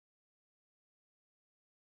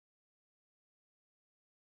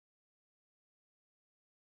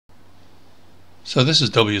So this is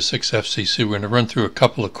W6FCC. We're going to run through a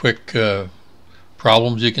couple of quick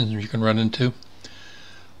problems you can run into.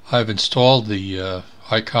 I've installed the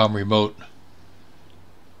ICOM remote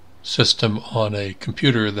system on a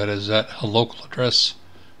computer that is at a local address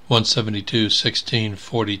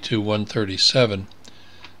 172.16.42.137.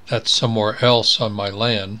 That's somewhere else on my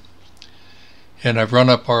LAN. And I've run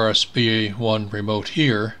up RSBA1 remote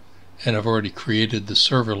here, and I've already created the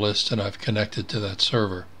server list and I've connected to that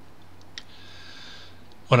server.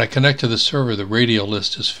 When I connect to the server, the radio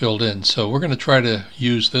list is filled in. So we're going to try to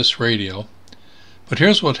use this radio. But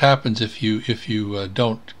here's what happens if you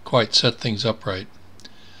don't quite set things up right.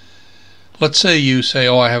 Let's say you say,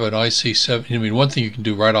 oh, I have an IC7. I mean, one thing you can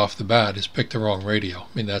do right off the bat is pick the wrong radio. I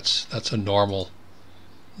mean, that's a normal,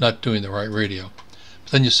 not doing the right radio.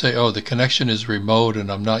 But then you say, oh, the connection is remote and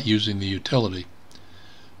I'm not using the utility,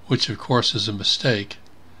 which of course is a mistake.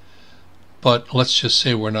 But let's just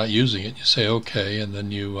say we're not using it. You say OK, and then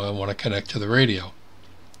you want to connect to the radio.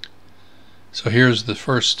 So here's the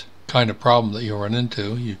first kind of problem that you'll run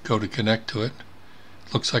into. You go to connect to it.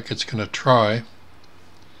 Looks like it's going to try,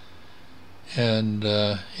 and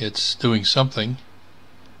it's doing something.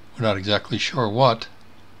 We're not exactly sure what.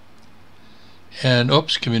 And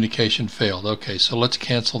oops, communication failed. Okay, so let's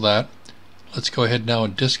cancel that. Let's go ahead now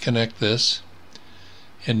and disconnect this.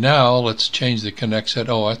 And now let's change the connect set.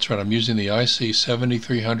 Oh, that's right, I'm using the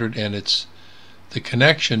IC7300, and the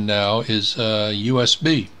connection now is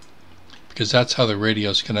USB, because that's how the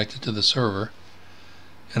radio is connected to the server.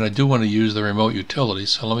 And I do want to use the remote utility,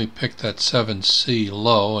 so let me pick that 7C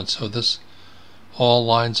low, and so this all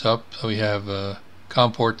lines up. So we have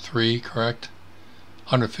COM port 3, correct?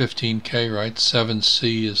 115K, right?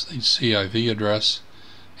 7C is the CIV address,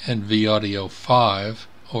 and V audio 5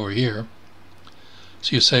 over here.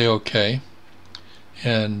 So you say OK,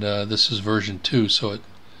 and this is version 2, so it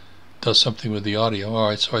does something with the audio.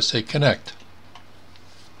 Alright, so I say connect.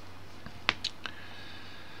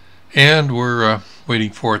 And we're waiting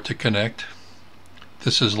for it to connect.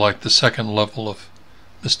 This is like the second level of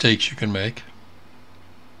mistakes you can make.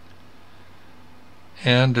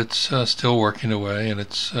 And it's still working away, and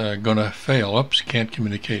it's going to fail. Oops, can't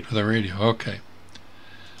communicate with the radio. Okay.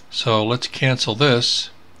 So let's cancel this.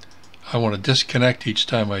 I want to disconnect each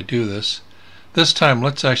time I do this. This time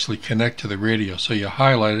let's actually connect to the radio. So you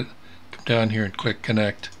highlight it, come down here and click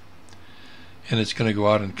connect, and it's going to go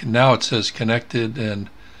out, and now it says connected, and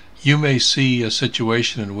you may see a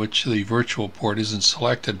situation in which the virtual port isn't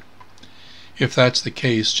selected. If that's the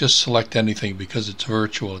case, just select anything because it's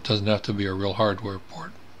virtual. It doesn't have to be a real hardware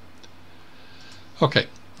port. Okay,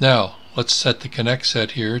 now let's set the connect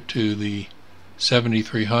set here to the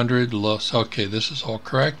 7300. Okay, this is all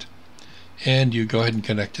correct. And you go ahead and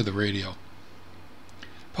connect to the radio.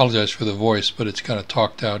 Apologize for the voice, but it's kind of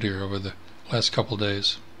talked out here over the last couple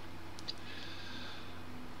days.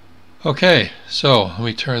 Okay, so let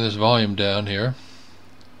me turn this volume down here.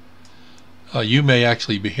 You may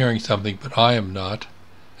actually be hearing something, but I am not,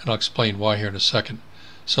 and I'll explain why here in a second.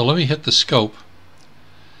 So let me hit the scope,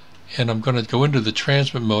 and I'm going to go into the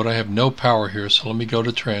transmit mode. I have no power here, so let me go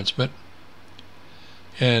to transmit.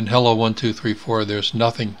 And hello 1 2 3 4. There's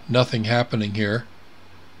nothing happening here.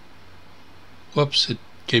 Whoops, it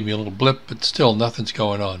gave me a little blip, but still nothing's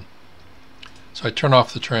going on. So I turn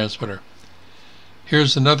off the transmitter.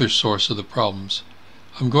 Here's another source of the problems.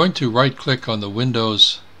 I'm going to right click on the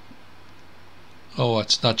Windows. Oh,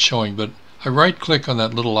 it's not showing, but I right click on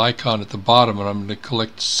that little icon at the bottom, and I'm going to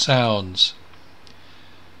select sounds.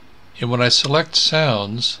 And when I select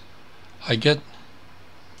sounds, I get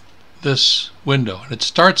this window, and it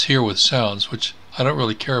starts here with sounds, which I don't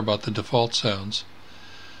really care about the default sounds.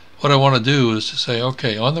 What I want to do is to say,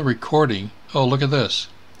 okay, on the recording, oh, look at this.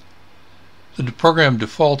 The program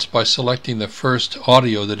defaults by selecting the first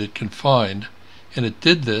audio that it can find, and it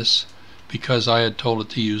did this because I had told it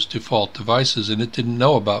to use default devices, and it didn't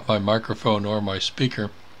know about my microphone or my speaker.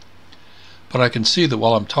 But I can see that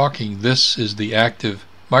while I'm talking, this is the active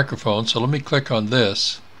microphone, so let me click on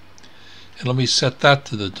this. And let me set that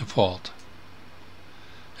to the default.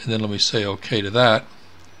 And then let me say OK to that.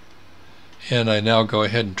 And I now go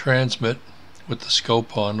ahead and transmit with the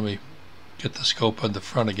scope on. Let me get the scope on the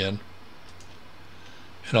front again.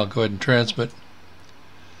 And I'll go ahead and transmit.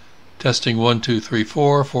 Testing 1 2 3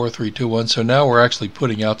 4 4 3 2 1. So now we're actually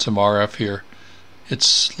putting out some RF here.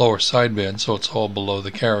 It's lower sideband, so it's all below the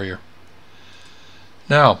carrier.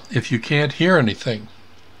 Now, if you can't hear anything,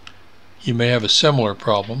 you may have a similar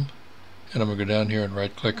problem. And I'm going to go down here and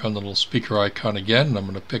right click on the little speaker icon again, and I'm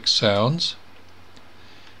going to pick sounds.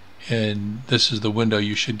 And this is the window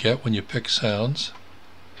you should get when you pick sounds.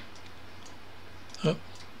 Oh.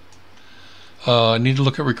 I need to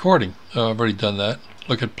look at recording. I've already done that.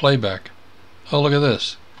 Look at playback. Oh, look at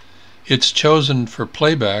this. It's chosen for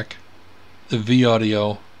playback the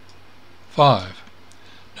vAudio 5.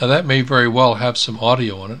 Now that may very well have some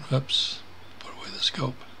audio on it. Oops, put away the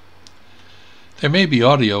scope. There may be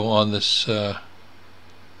audio on this. You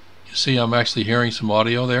see I'm actually hearing some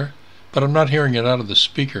audio there, but I'm not hearing it out of the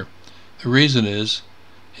speaker. The reason is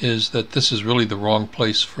that this is really the wrong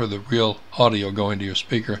place for the real audio going to your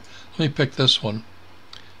speaker. Let me pick this one,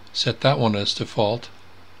 set that one as default,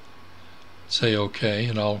 say OK,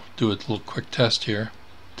 and I'll do a little quick test here.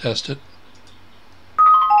 Test it.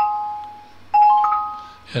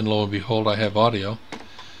 And lo and behold, I have audio.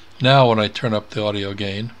 Now when I turn up the audio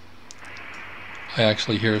gain, I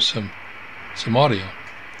actually hear some audio.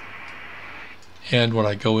 And when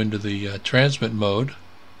I go into the transmit mode,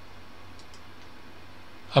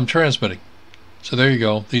 I'm transmitting. So there you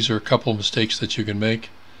go. These are a couple of mistakes that you can make.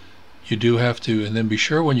 You do have to, and then be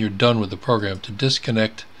sure when you're done with the program to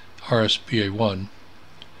disconnect RSBA1.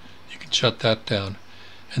 You can shut that down,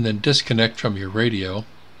 and then disconnect from your radio.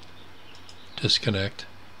 Disconnect.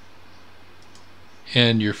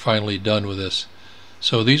 And you're finally done with this.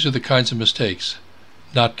 So these are the kinds of mistakes.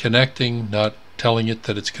 Not connecting, not telling it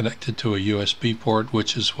that it's connected to a USB port,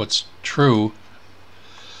 which is what's true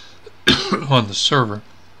on the server.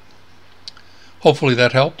 Hopefully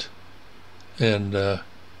that helped, and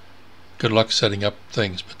good luck setting up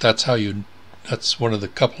things. But that's one of the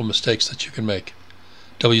couple of mistakes that you can make.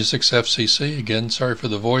 W6FCC, again, sorry for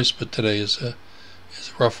the voice, but today is a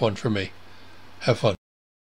rough one for me. Have fun.